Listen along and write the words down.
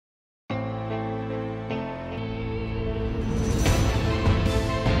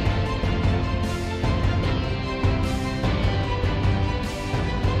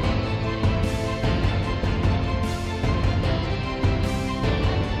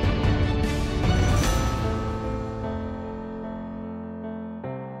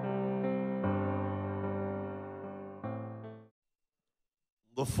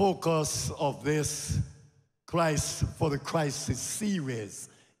The focus of this Crisis Series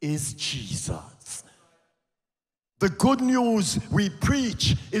is Jesus. The good news we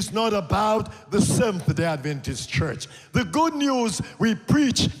preach is not about the Seventh-day Adventist Church. The good news we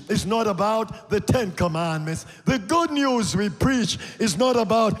preach is not about the Ten Commandments. The good news we preach is not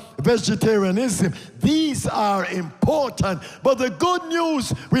about vegetarianism. These are important, but the good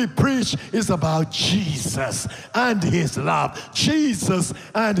news we preach is about Jesus and His love, Jesus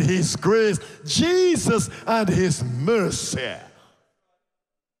and His grace, Jesus and His mercy.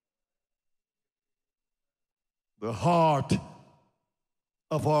 The heart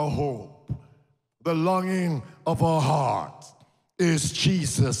of our hope, the longing of our heart is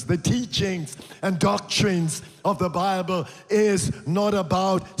Jesus. The teachings and doctrines of the Bible is not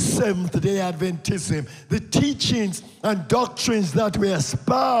about Seventh-day Adventism. The teachings and doctrines that we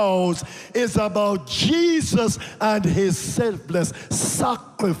espouse is about Jesus and His selfless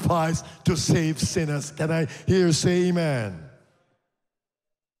sacrifice to save sinners. Can I hear you say amen?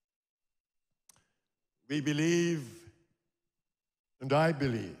 We believe, and I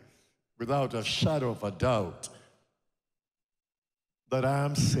believe, without a shadow of a doubt, that I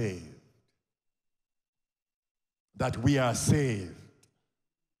am saved, that we are saved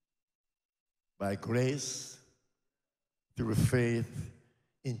by grace through faith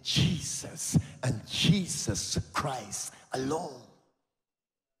in Jesus and Jesus Christ alone.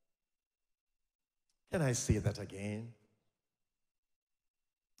 Can I say that again?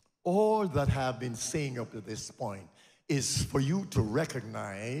 All that I have been saying up to this point is for you to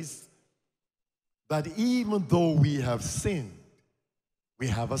recognize that even though we have sinned, we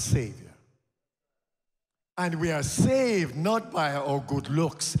have a Savior. And we are saved not by our good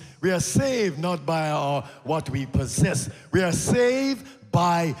looks. We are saved not by what we possess. We are saved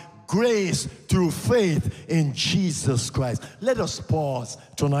by grace through faith in Jesus Christ. Let us pause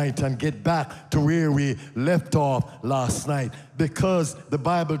tonight and get back to where we left off last night, because the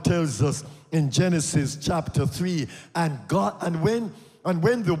Bible tells us in Genesis chapter 3, and when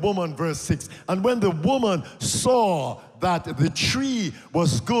the woman, verse 6, and when the woman saw that the tree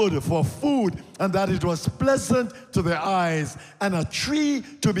was good for food, and that it was pleasant to the eyes, and a tree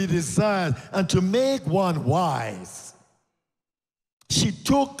to be desired, and to make one wise, she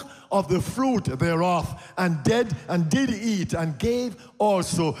took of the fruit thereof, and did eat, and gave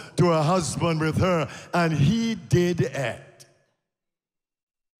also to her husband with her, and he did eat.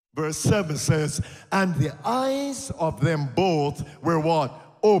 Verse 7 says, and the eyes of them both were what?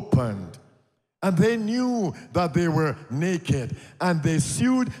 Opened. And they knew that they were naked, and they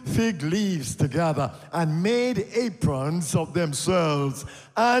sewed fig leaves together and made aprons of themselves.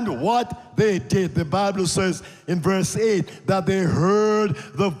 And what they did, the Bible says in verse 8, that they heard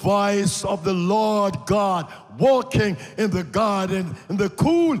the voice of the Lord God walking in the garden in the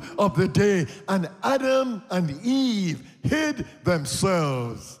cool of the day. And Adam and Eve hid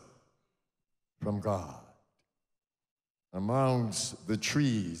themselves from God amongst the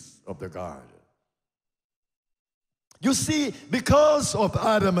trees of the garden. You see, because of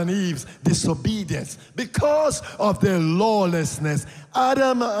Adam and Eve's disobedience, because of their lawlessness,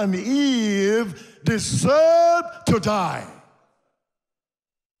 Adam and Eve deserved to die.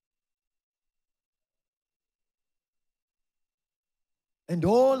 And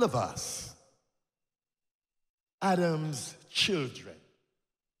all of us, Adam's children,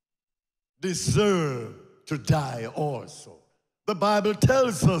 deserve to die also. The Bible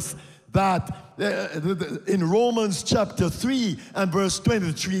tells us that in Romans chapter 3 and verse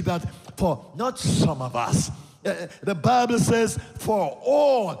 23, that for not some of us, the Bible says for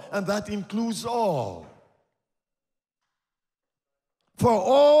all, and that includes all. For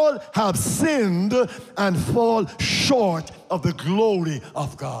all have sinned and fall short of the glory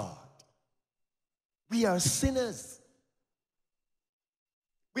of God. We are sinners.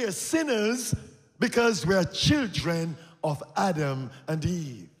 We are sinners because we are children of Adam and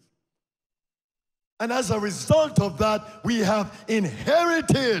Eve. And as a result of that, we have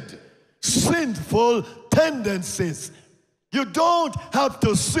inherited sinful tendencies. You don't have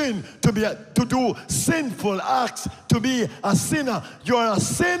to sin to do sinful acts to be a sinner. You're a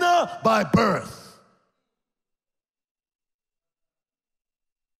sinner by birth.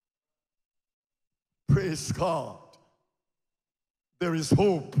 Praise God. There is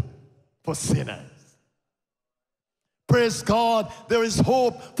hope for sinners. Praise God, there is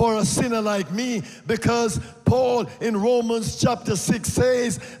hope for a sinner like me, because Paul in Romans chapter 6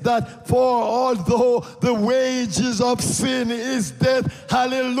 says that for although the wages of sin is death,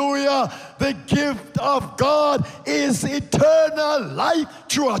 hallelujah, the gift of God is eternal life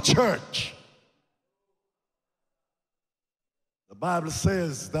through a church. The Bible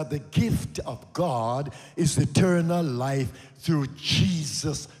says that the gift of God is eternal life through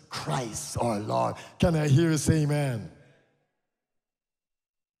Jesus Christ our Lord. Can I hear you say amen?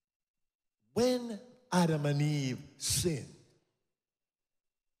 When Adam and Eve sinned,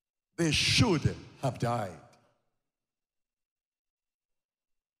 they should have died.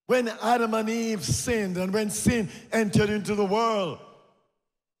 When Adam and Eve sinned and when sin entered into the world,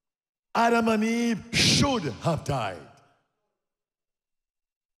 Adam and Eve should have died.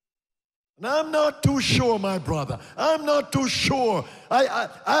 And I'm not too sure, my brother. I'm not too sure.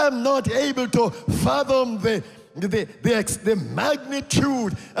 I'm not able to fathom the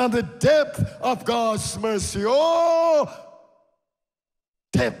magnitude and the depth of God's mercy. Oh,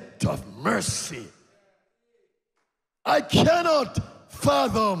 depth of mercy. I cannot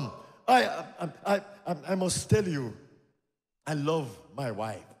fathom. I must tell you, I love my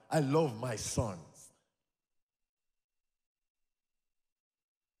wife. I love my sons.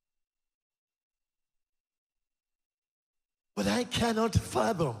 But I cannot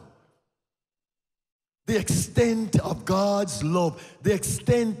fathom the extent of God's love, the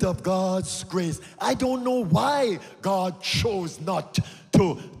extent of God's grace. I don't know why God chose not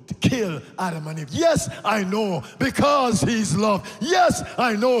to kill Adam and Eve. Yes, I know, because he's love. Yes,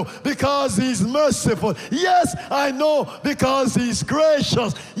 I know, because he's merciful. Yes, I know, because he's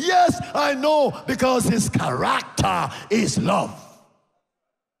gracious. Yes, I know, because his character is love.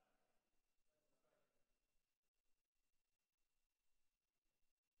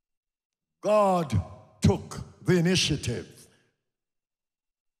 God took the initiative.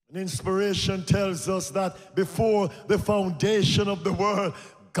 And inspiration tells us that before the foundation of the world,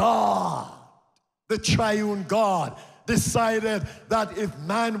 God, the triune God, decided that if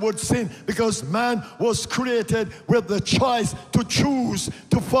man would sin, because man was created with the choice to choose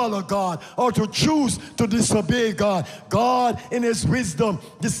to follow God or to choose to disobey God, God in his wisdom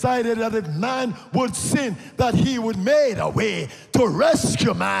decided that if man would sin, that he would make a way to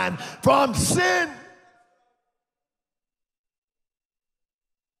rescue man from sin.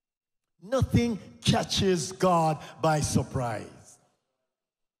 Nothing catches God by surprise.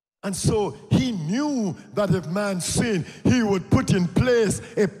 And so he knew that if man sinned, he would put in place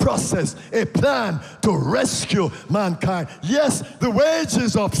a process, a plan to rescue mankind. Yes, the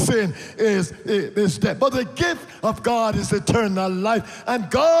wages of sin is death, but the gift of God is eternal life. And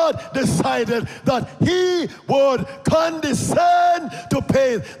God decided that he would condescend to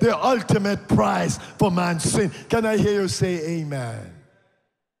pay the ultimate price for man's sin. Can I hear you say amen?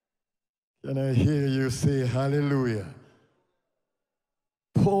 Can I hear you say hallelujah?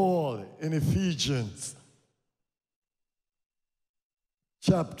 Paul in Ephesians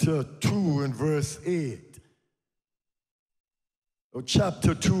chapter 2 and verse 8, or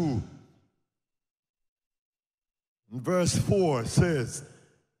chapter 2 and verse 4 says,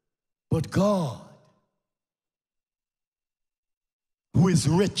 but God, who is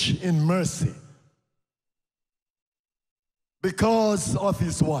rich in mercy, because of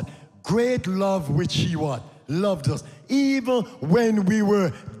his what? Great love which he what? Loved us, even when we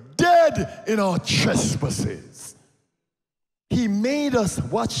were dead in our trespasses. He made us,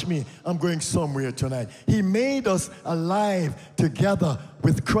 watch me, I'm going somewhere tonight. He made us alive together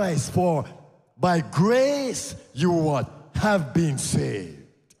with Christ, for by grace you what? Have been saved.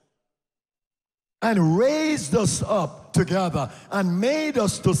 And raised us up together and made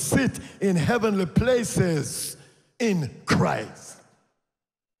us to sit in heavenly places in Christ,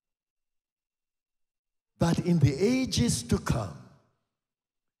 that in the ages to come,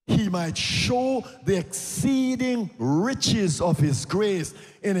 he might show the exceeding riches of his grace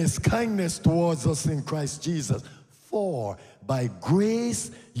in his kindness towards us in Christ Jesus. For by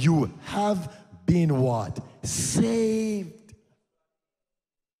grace you have been what? Saved.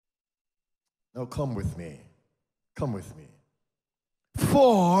 Now come with me. Come with me.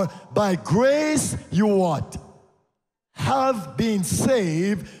 For by grace you what? Have been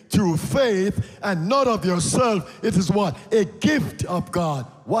saved through faith, and not of yourself. It is what? A gift of God.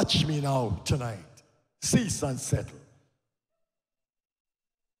 Watch me now tonight. Cease and settle.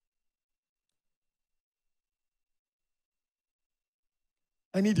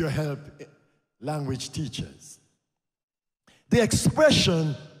 I need your help, language teachers. The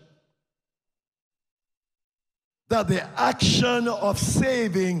expression that the action of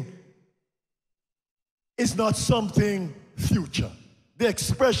saving is not something future. The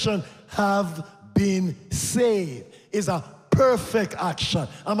expression have been saved is a perfect action.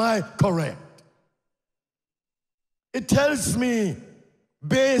 Am I correct? It tells me,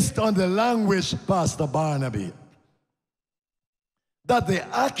 based on the language, Pastor Barnaby, that the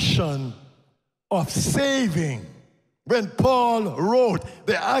action of saving when Paul wrote,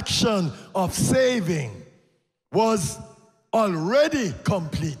 the action of saving was already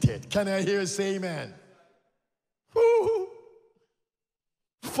completed. Can I hear you say amen? Woo.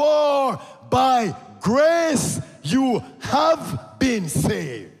 For by grace you have been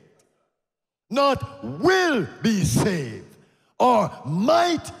saved, not will be saved or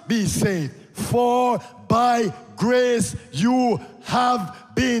might be saved. For by grace you have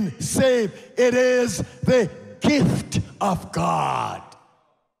been saved. It is the gift of God.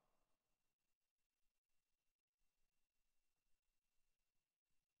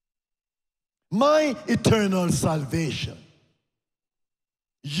 My eternal salvation,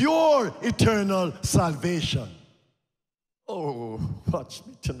 your eternal salvation. Oh, watch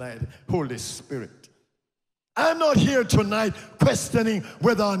me tonight, Holy Spirit. I'm not here tonight questioning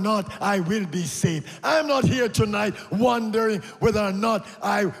whether or not I will be saved. I'm not here tonight wondering whether or not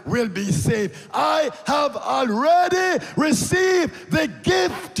I will be saved. I have already received the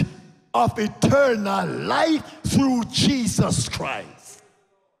gift of eternal life through Jesus Christ.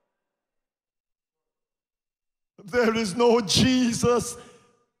 There is no Jesus,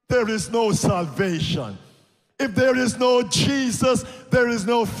 there is no salvation. If there is no Jesus, there is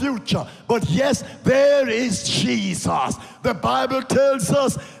no future. But yes, there is Jesus. The Bible tells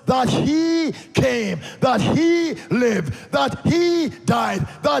us that he came, that he lived, that he died,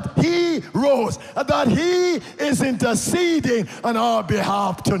 that he rose, and that he is interceding on our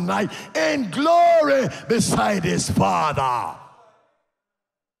behalf tonight in glory beside his Father.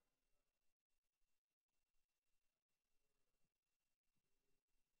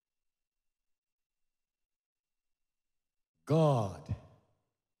 God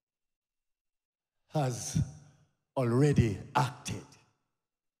has already acted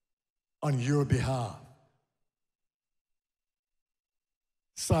on your behalf.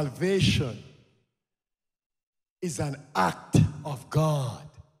 Salvation is an act of God.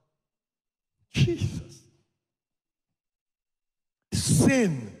 Jesus.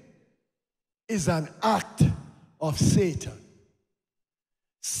 Sin is an act of Satan.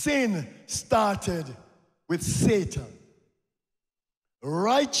 Sin started with Satan.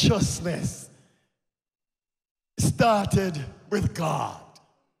 Righteousness started with God.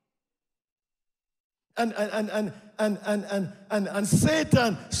 And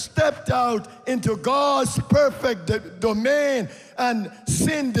Satan stepped out into God's perfect domain, and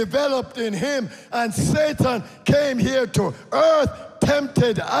sin developed in him, and Satan came here to earth,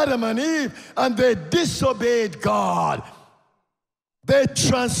 tempted Adam and Eve, and they disobeyed God. They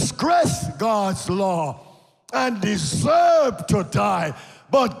transgressed God's law and deserved to die.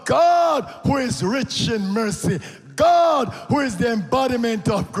 But God, who is rich in mercy, God, who is the embodiment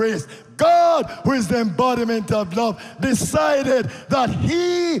of grace, God, who is the embodiment of love, decided that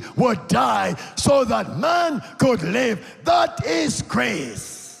he would die so that man could live. That is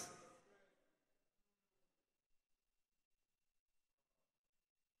grace.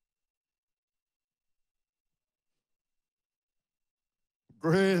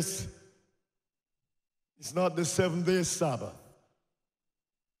 Grace is not the 7-day Sabbath.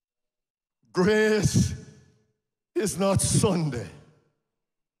 Grace is not Sunday.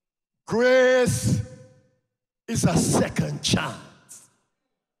 Grace is a second chance.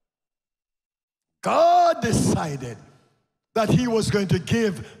 God decided that he was going to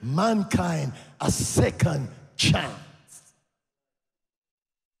give mankind a second chance.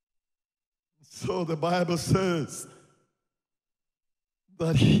 So the Bible says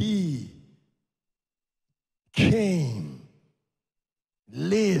that he came,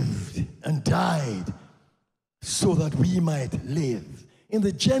 lived, and died so that we might live. In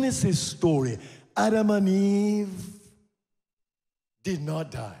the Genesis story, Adam and Eve did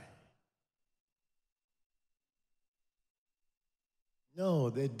not die. No,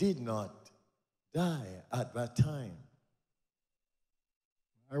 they did not die at that time.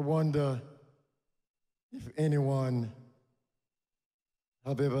 I wonder if anyone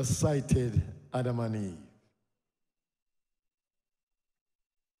have ever cited Adam and Eve.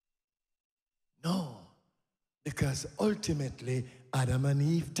 No, because ultimately Adam and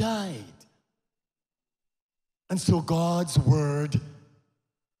Eve died. And so God's word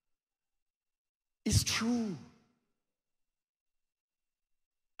is true.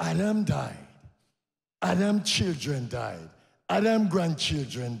 Adam died. Adam's children died. Adam's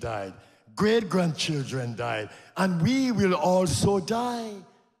grandchildren died. Great-grandchildren died. And we will also die.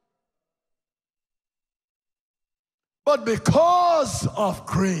 But because of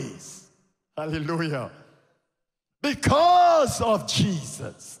grace, hallelujah, because of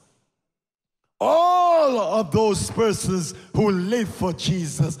Jesus, All of those persons who live for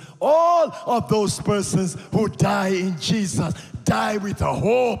Jesus, all of those persons who die in Jesus, die with a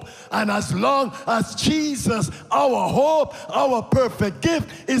hope. And as long as Jesus, our hope, our perfect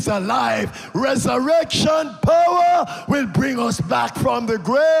gift, is alive, resurrection power will bring us back from the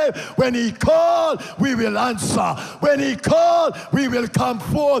grave. When he called, we will answer. When he called, we will come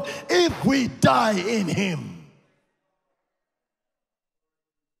forth if we die in him.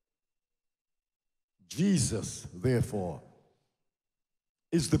 Jesus, therefore,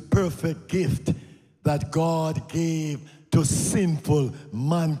 is the perfect gift that God gave to sinful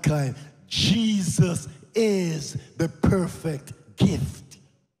mankind. Jesus is the perfect gift.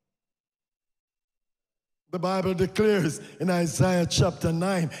 The Bible declares in Isaiah chapter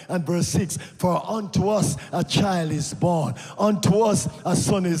 9 and verse 6, for unto us a child is born, unto us a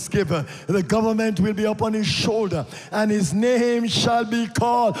son is given. The government will be upon his shoulder, and his name shall be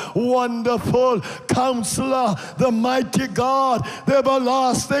called Wonderful Counselor, the Mighty God, the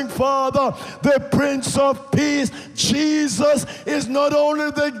Everlasting Father, the Prince of Peace. Jesus is not only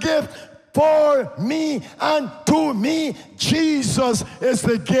the gift for me and to me, Jesus is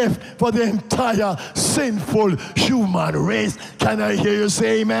the gift for the entire sinful human race. Can I hear you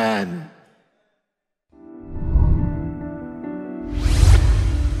say amen?